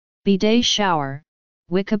Bidet shower,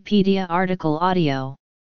 Wikipedia article audio.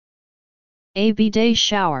 A bidet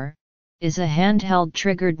shower is a handheld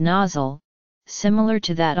triggered nozzle, similar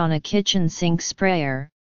to that on a kitchen sink sprayer,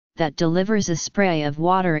 that delivers a spray of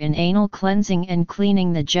water in anal cleansing and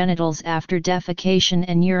cleaning the genitals after defecation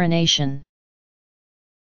and urination.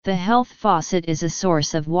 The health faucet is a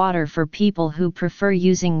source of water for people who prefer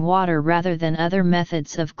using water rather than other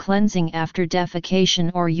methods of cleansing after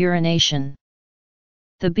defecation or urination.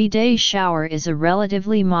 The bidet shower is a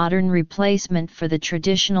relatively modern replacement for the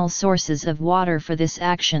traditional sources of water for this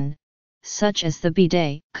action, such as the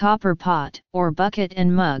bidet, copper pot, or bucket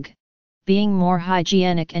and mug, being more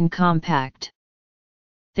hygienic and compact.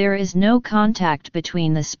 There is no contact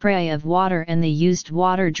between the spray of water and the used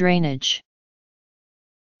water drainage.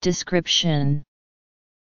 Description: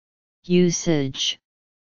 Usage.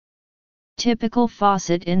 Typical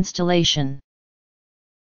faucet installation.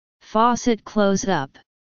 Faucet close-up.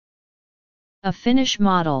 A Finnish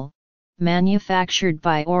model, manufactured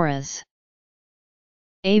by Oras.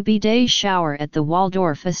 A bidet shower at the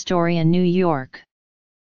Waldorf Astoria, New York.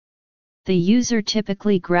 The user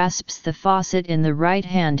typically grasps the faucet in the right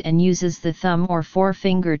hand and uses the thumb or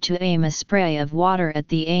forefinger to aim a spray of water at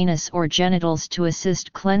the anus or genitals to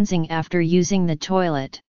assist cleansing after using the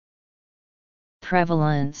toilet.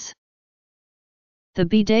 Prevalence. The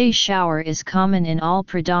bidet shower is common in all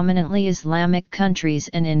predominantly Islamic countries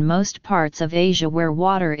and in most parts of Asia where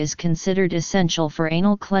water is considered essential for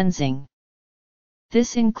anal cleansing.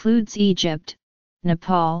 This includes Egypt,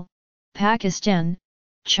 Nepal, Pakistan,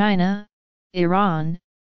 China, Iran,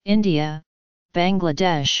 India,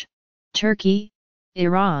 Bangladesh, Turkey,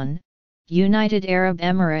 Iran, United Arab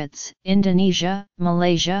Emirates, Indonesia,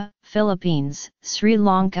 Malaysia, Philippines, Sri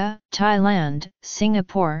Lanka, Thailand,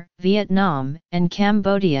 Singapore, Vietnam, and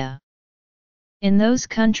Cambodia. In those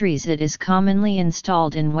countries it is commonly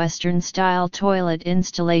installed in Western-style toilet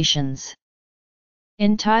installations.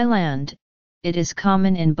 In Thailand, it is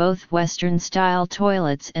common in both Western-style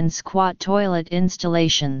toilets and squat toilet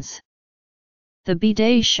installations. The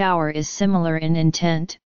bidet shower is similar in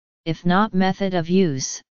intent, if not method of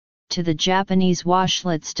use, to the Japanese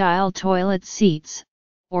washlet-style toilet seats,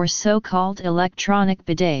 or so-called electronic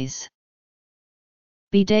bidets.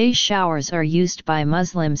 Bidet showers are used by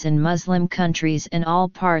Muslims in Muslim countries and all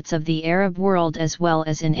parts of the Arab world as well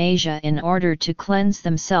as in Asia in order to cleanse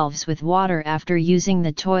themselves with water after using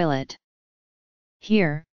the toilet.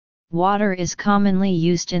 Here, water is commonly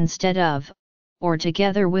used instead of, or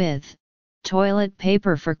together with, toilet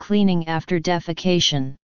paper for cleaning after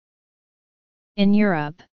defecation. In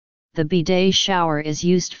Europe, the bidet shower is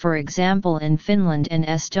used for example in Finland and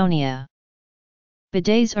Estonia.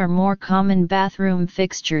 Bidets are more common bathroom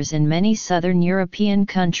fixtures in many southern European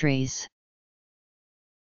countries.